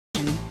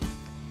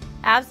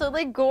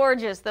Absolutely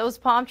gorgeous. Those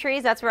palm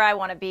trees, that's where I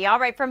want to be. All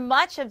right, for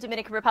much of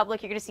Dominican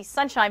Republic, you're going to see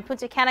sunshine.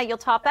 Punta Cana, you'll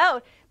top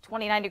out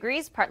 29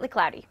 degrees, partly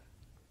cloudy.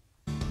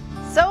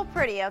 So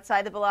pretty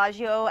outside the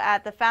Bellagio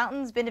at the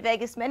fountains. Been to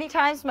Vegas many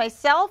times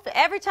myself.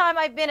 Every time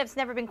I've been, it's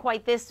never been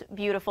quite this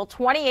beautiful.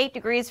 28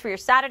 degrees for your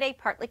Saturday,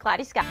 partly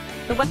cloudy sky.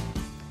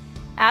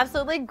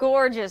 Absolutely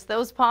gorgeous.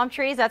 Those palm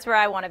trees, that's where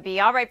I want to be.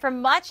 All right, for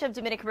much of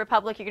Dominican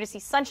Republic, you're going to see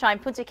sunshine.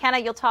 Punta Cana,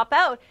 you'll top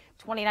out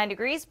 29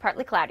 degrees,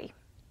 partly cloudy.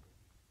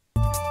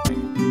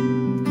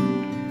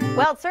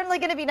 Well, it's certainly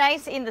going to be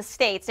nice in the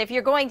States. If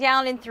you're going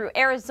down in through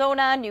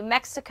Arizona, New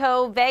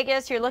Mexico,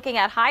 Vegas, you're looking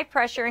at high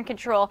pressure and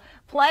control.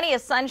 Plenty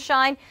of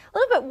sunshine. A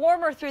little bit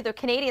warmer through the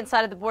Canadian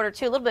side of the border,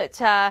 too. A little bit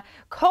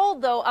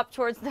cold, though, up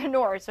towards the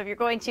north. So if you're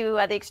going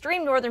to the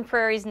extreme northern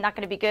prairies, not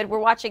going to be good. We're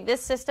watching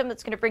this system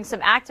that's going to bring some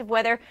active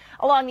weather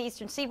along the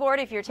eastern seaboard.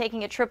 If you're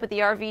taking a trip with the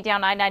RV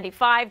down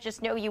I-95,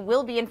 just know you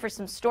will be in for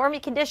some stormy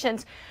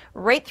conditions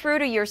right through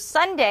to your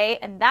Sunday,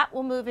 and that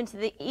will move into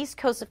the east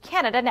coast of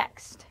Canada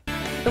next.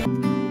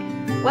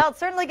 Well,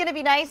 it's certainly going to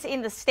be nice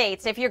in the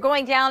States. If you're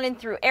going down in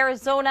through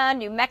Arizona,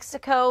 New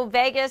Mexico,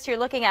 Vegas, you're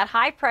looking at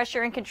high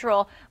pressure and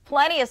control.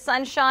 Plenty of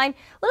sunshine.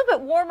 A little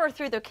bit warmer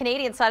through the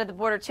Canadian side of the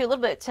border, too. A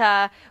little bit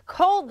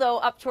cold, though,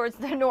 up towards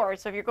the north.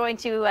 So if you're going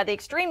to the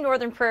extreme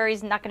northern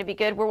prairies, not going to be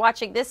good. We're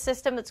watching this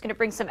system that's going to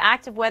bring some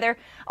active weather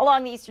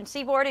along the eastern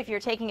seaboard. If you're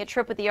taking a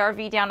trip with the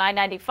RV down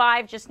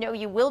I-95, just know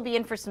you will be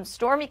in for some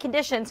stormy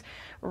conditions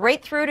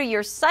right through to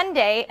your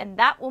Sunday, and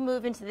that will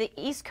move into the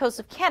east coast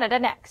of Canada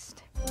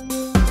next.